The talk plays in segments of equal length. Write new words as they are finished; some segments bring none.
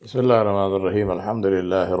بسم الله الرحمن الرحيم الحمد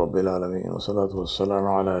لله رب العالمين والصلاة والسلام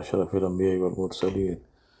على أشرف الأنبياء والمرسلين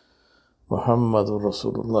محمد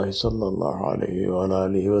رسول الله صلى الله عليه وعلى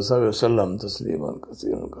آله وصحبه وسلم تسليما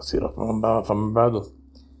كثيرا كثيرا from بعد.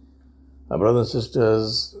 My brothers and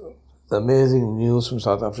sisters, the amazing news from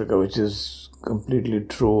South Africa, which is completely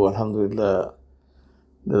true, alhamdulillah.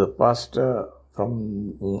 There's a pastor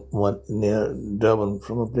from near Durban,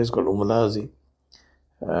 from a place called Umalazi,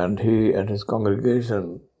 and he and his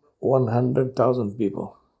congregation, 100,000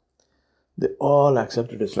 people, they all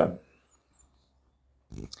accepted Islam.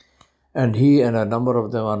 And he and a number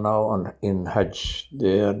of them are now in Hajj.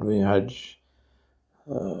 They are doing Hajj.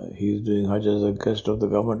 He's doing Hajj as a guest of the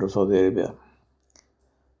government of Saudi Arabia.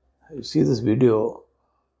 You see this video,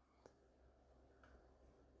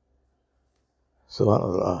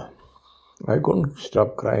 subhanAllah, I couldn't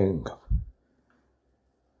stop crying.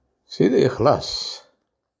 See the ikhlas.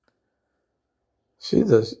 See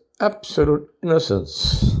the absolute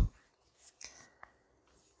innocence.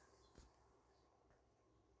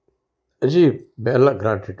 Ajib, may Allah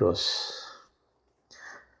grant it to us.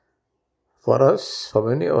 For us, for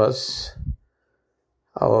many of us,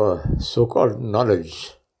 our so-called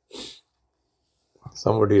knowledge,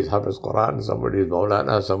 somebody is Hafiz Quran, somebody is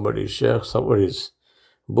Maulana, somebody is Sheikh, somebody is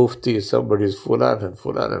Mufti, somebody is Fulan and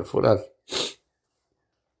Fulan and Fulan.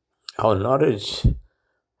 Our knowledge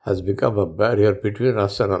has become a barrier between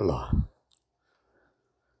us and Allah.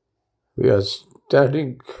 We are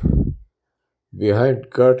standing behind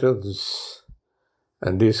curtains,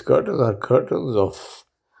 and these curtains are curtains of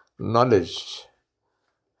knowledge,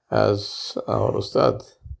 as our Ustad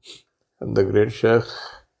and the great Sheikh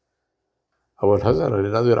Abul Hasan Ali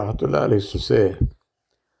Nadwi Rahmatullah used to say,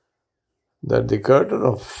 that the curtain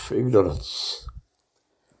of ignorance,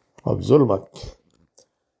 of zulmat,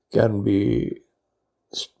 can be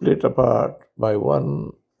split apart by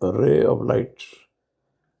one ray of light,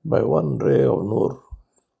 by one ray of nur.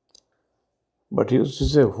 But he used to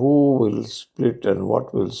say, who will split and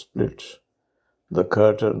what will split the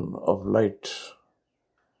curtain of light?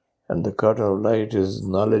 And the curtain of light is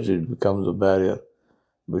knowledge. It becomes a barrier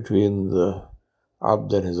between the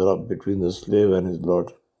abd and his Rabb, between the slave and his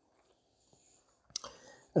Lord.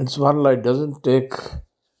 And subhanAllah, it doesn't take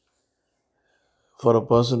for a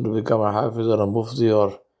person to become a hafiz or a mufti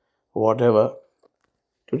or whatever.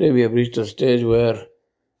 Today we have reached a stage where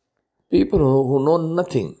people who know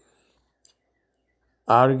nothing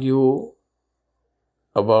argue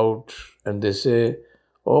about, and they say,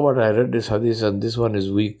 oh, but I read this hadith and this one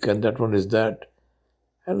is weak and that one is that.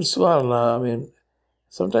 And subhanAllah,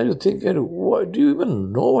 sometimes you think, what, do you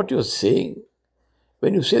even know what you're saying?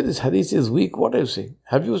 When you say this hadith is weak, what are you saying?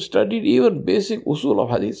 Have you studied even basic usul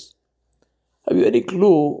of hadith? Have you any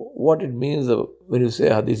clue what it means when you say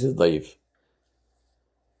hadith is daif?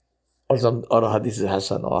 Or hadith is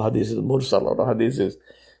hasan, or hadith is mursal, or hadith is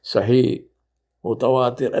sahih,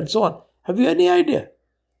 mutawatir, and so on. Have you any idea?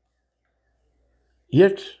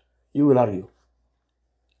 Yet, you will argue.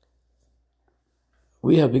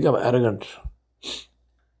 We have become arrogant.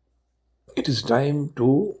 It is time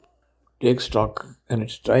to take stock, and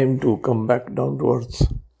it's time to come back down to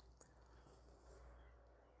earth.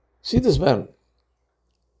 See this man.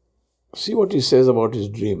 See what he says about his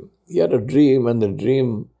dream. He had a dream, and the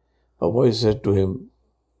dream, a voice said to him,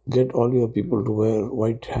 get all your people to wear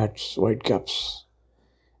white hats, white caps.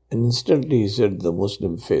 And instantly he said, the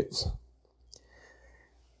Muslim faith.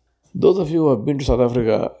 Those of you who have been to South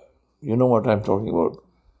Africa, you know what I'm talking about.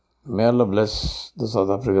 May Allah bless the South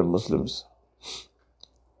African Muslims.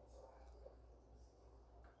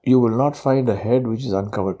 You will not find a head which is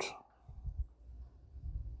uncovered.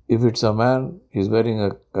 If it's a man, he's wearing a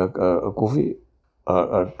kufi,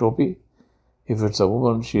 a topi. If it's a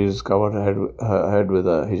woman, she is covered her head with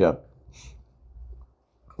a hijab.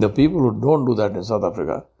 The people who don't do that in South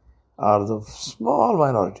Africa are the small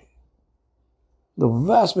minority. The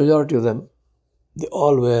vast majority of them, they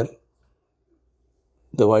all wear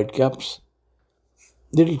the white caps.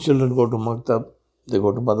 Little children go to maktab, they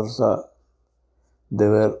go to madrasa,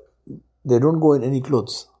 they don't go in any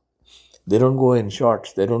clothes. They don't go in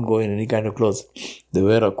shorts, they don't go in any kind of clothes. They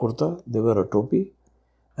wear a kurta, they wear a topi,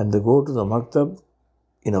 and they go to the maktab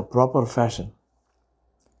in a proper fashion.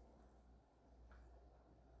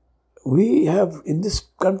 We have, in this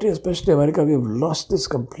country, especially America, we have lost this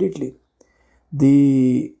completely.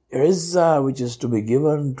 The izzah which is to be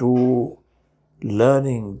given to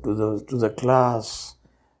learning, to the class,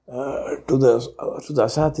 to the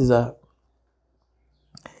asatiza.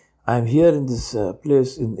 I'm here in this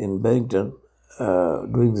place in Barrington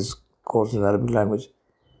doing this course in Arabic language,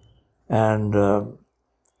 and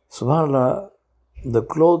subhanAllah, the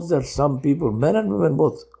clothes that some people, men and women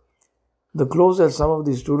both, the clothes that some of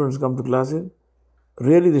these students come to class in,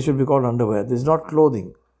 really they should be called underwear. This is not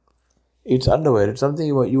clothing. It's underwear. It's something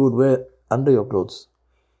you would wear under your clothes.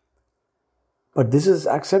 But this is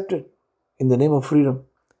accepted in the name of freedom.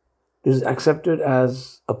 This is accepted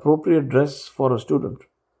as appropriate dress for a student.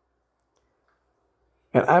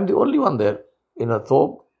 And I'm the only one there in a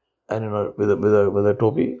thobe and with a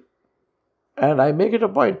topi. And I make it a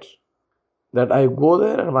point that I go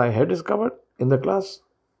there and my head is covered in the class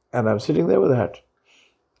and I'm sitting there with a hat.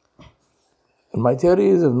 And my theory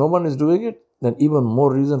is if no one is doing it, then even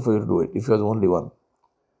more reason for you to do it if you're the only one.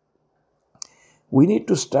 We need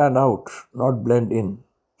to stand out, not blend in.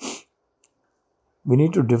 We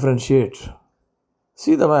need to differentiate.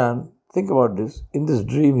 See the man, think about this. In this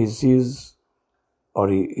dream he sees or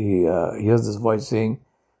he hears this voice saying,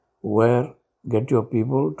 get your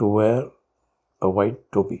people to wear a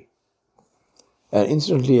white topi. And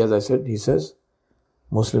instantly, as I said, he says,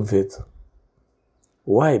 Muslim faith.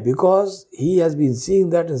 Why? Because he has been seeing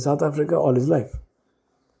that in South Africa all his life.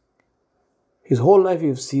 His whole life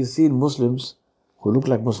he's seen Muslims who look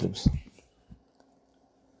like Muslims.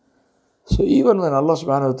 So even when Allah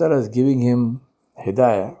subhanahu wa ta'ala is giving him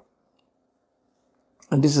hidayah,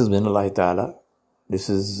 and this is min Allah ta'ala, this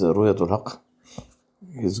is ruyatul haq,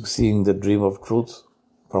 he's seeing the dream of truth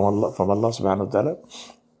from Allah subhanahu wa ta'ala.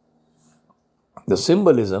 The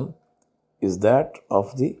symbolism is that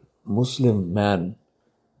of the Muslim man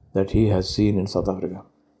that he has seen in South Africa.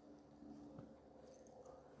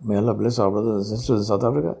 May Allah bless our brothers and sisters in South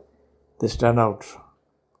Africa. They stand out.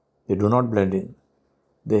 They do not blend in.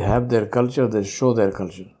 They have their culture, they show their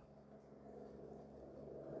culture.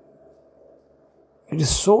 It is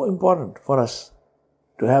so important for us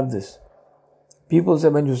to have this. People say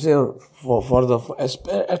when you say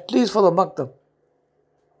at least for the maktab,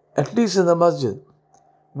 at least in the masjid,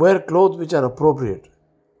 wear clothes which are appropriate.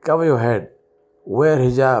 Cover your head. Wear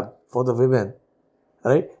hijab for the women.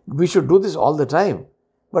 Right? We should do this all the time.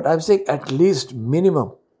 But I'm saying at least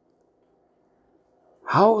minimum.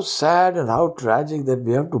 How sad and how tragic that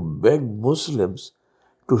we have to beg Muslims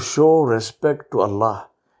to show respect to Allah,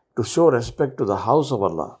 to show respect to the house of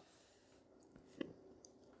Allah.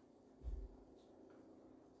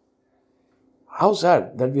 How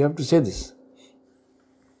sad that we have to say this.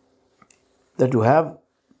 That you have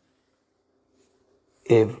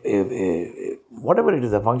whatever it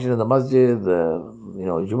is, a function in the masjid,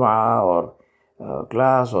 Jum'ah or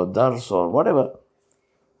class or dars or whatever.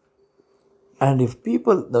 And if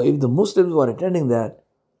the Muslims who are attending that,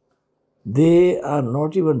 they are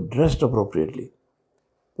not even dressed appropriately,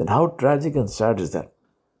 then how tragic and sad is that?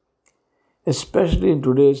 Especially in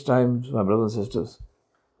today's times, my brothers and sisters,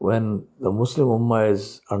 when the Muslim Ummah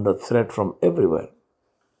is under threat from everywhere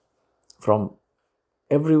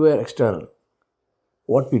external.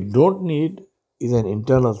 What we don't need is an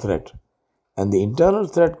internal threat. And the internal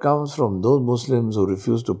threat comes from those Muslims who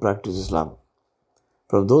refuse to practice Islam.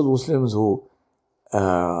 From those Muslims who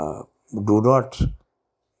do not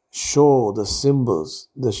show the symbols,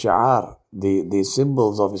 the shi'ar, the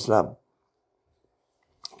symbols of Islam.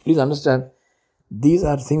 Please understand, these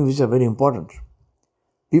are things which are very important.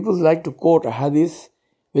 People like to quote a hadith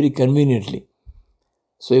very conveniently.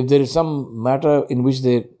 So if there is some matter in which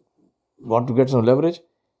they want to get some leverage,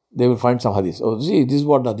 they will find some hadith. Oh, see, this is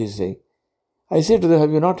what the hadith is saying. I say to them,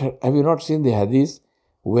 have you not seen the hadith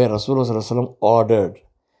where Rasulullah sallallahu alaihi wasallam ordered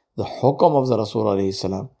the hukam of the Rasul alayhi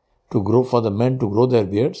salam to grow, for the men to grow their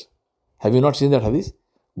beards? Have you not seen that hadith?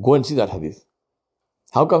 Go and see that hadith.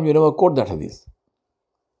 How come you never quote that hadith?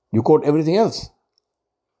 You quote everything else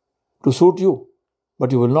to suit you,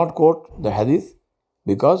 but you will not quote the hadith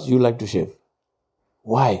because you like to shave.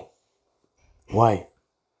 Why? Why?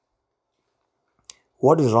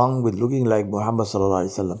 What is wrong with looking like Muhammad sallallahu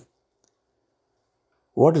alaihi wasallam?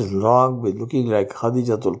 What is wrong with looking like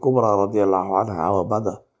Khadijatul Kubra radiallahu anha, our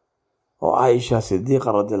mother, or Aisha Siddiqa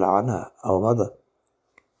radiallahu anha, our mother,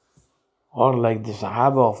 or like the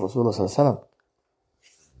Sahaba of Rasulullah sallallahu alaihi wasallam?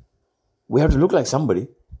 We have to look like somebody.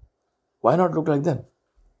 Why not look like them?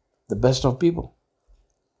 The best of people.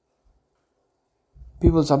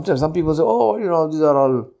 Some people say, these are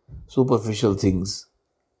all superficial things.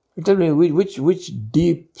 You tell me, which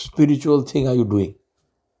deep spiritual thing are you doing?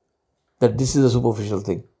 That this is a superficial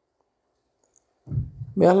thing.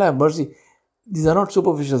 May Allah have mercy. These are not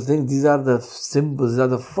superficial things. These are the symbols. These are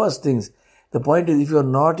the first things. The point is, if you are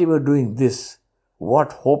not even doing this,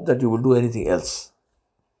 what hope that you will do anything else?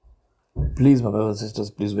 Please, my brothers and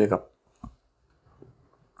sisters, please wake up.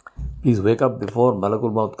 Please wake up before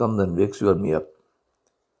Malakul Maut comes and wakes you and me up.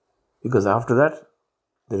 Because after that,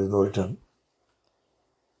 there is no return.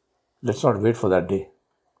 Let's not wait for that day.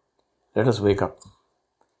 Let us wake up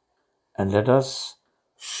and let us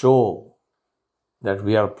show that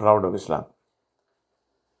we are proud of Islam.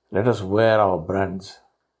 Let us wear our brands.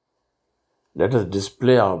 Let us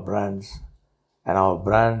display our brands. And our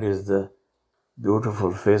brand is the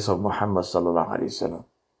beautiful face of Muhammad sallallahu alaihi wasallam.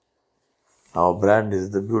 Our brand is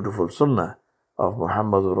the beautiful sunnah of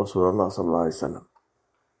Muhammad Rasulullah sallallahu alaihi wasallam.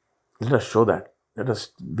 Let us show that. Let us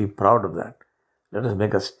be proud of that. Let us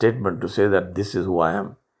make a statement to say that this is who I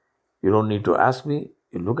am. You don't need to ask me.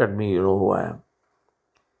 You look at me, you know who I am.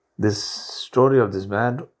 This story of this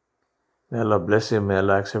man, may Allah bless him, may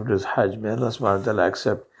Allah accept his Hajj, may Allah subhanahu wa ta'ala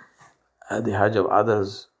accept the Hajj of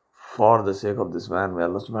others for the sake of this man. May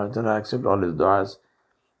Allah subhanahu wa ta'ala accept all his du'as.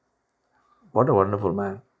 What a wonderful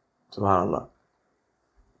man. Subhanallah.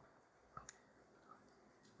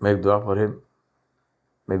 Make dua for him.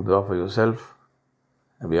 Make dua for yourself.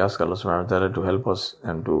 And we ask Allah subhanahu wa ta'ala to help us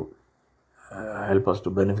and to help us to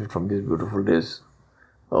benefit from these beautiful days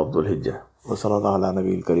of Dhul Hijjah. Wa sallallahu ala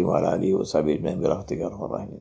nabiyil kareem wa ala alihi wa sahbihi ajma'in bi rahmatika ya arhamar rahimin.